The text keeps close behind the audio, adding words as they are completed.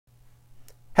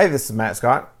Hey, this is Matt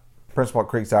Scott, Principal at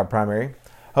Creekside Primary.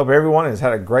 Hope everyone has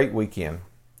had a great weekend.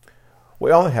 We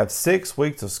only have 6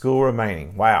 weeks of school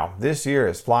remaining. Wow, this year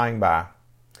is flying by.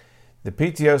 The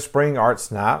PTO Spring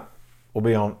Arts Night will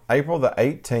be on April the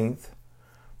 18th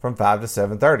from 5 to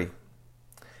 7:30.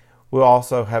 We'll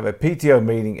also have a PTO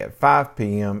meeting at 5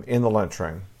 p.m. in the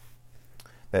lunchroom.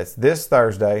 That's this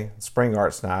Thursday, Spring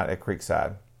Arts Night at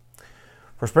Creekside.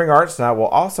 For Spring Arts Night, we'll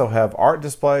also have art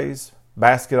displays,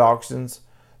 basket auctions,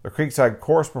 the Creekside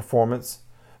Chorus performance,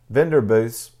 vendor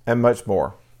booths, and much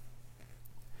more.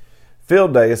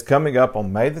 Field Day is coming up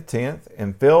on May the 10th,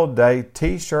 and Field Day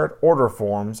t-shirt order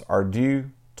forms are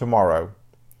due tomorrow.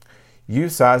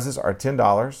 Youth sizes are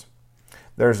 $10.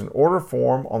 There's an order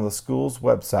form on the school's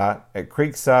website at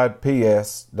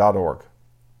creeksideps.org.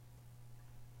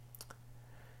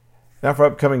 Now for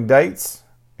upcoming dates,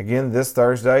 again this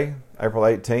Thursday, April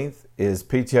 18th, is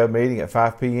PTO meeting at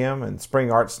 5 p.m. and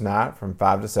Spring Arts Night from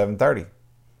 5 to 7:30.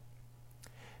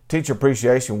 Teacher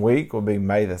Appreciation Week will be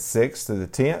May the 6th through the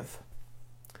 10th.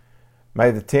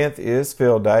 May the 10th is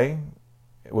Field Day,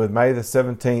 with May the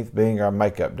 17th being our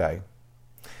Makeup Day.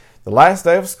 The last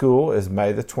day of school is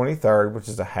May the 23rd, which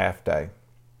is a half day.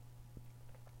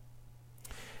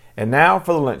 And now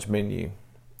for the lunch menu.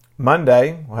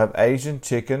 Monday, we'll have Asian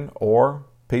chicken or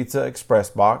pizza express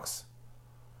box.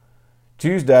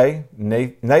 Tuesday,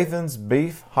 Nathan's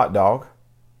beef hot dog.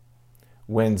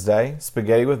 Wednesday,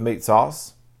 spaghetti with meat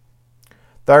sauce.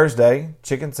 Thursday,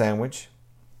 chicken sandwich.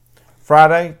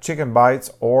 Friday, chicken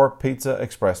bites or pizza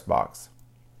express box.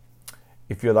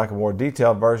 If you'd like a more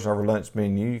detailed version of our lunch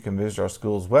menu, you can visit our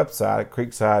school's website at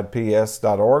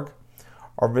creeksideps.org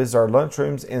or visit our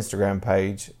lunchroom's Instagram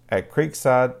page at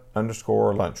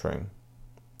creekside_lunchroom.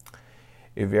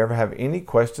 If you ever have any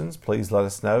questions, please let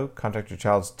us know. Contact your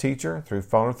child's teacher through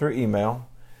phone or through email.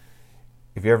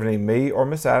 If you ever need me or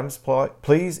Miss Adams,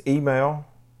 please email,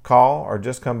 call, or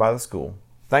just come by the school.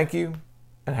 Thank you,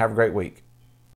 and have a great week.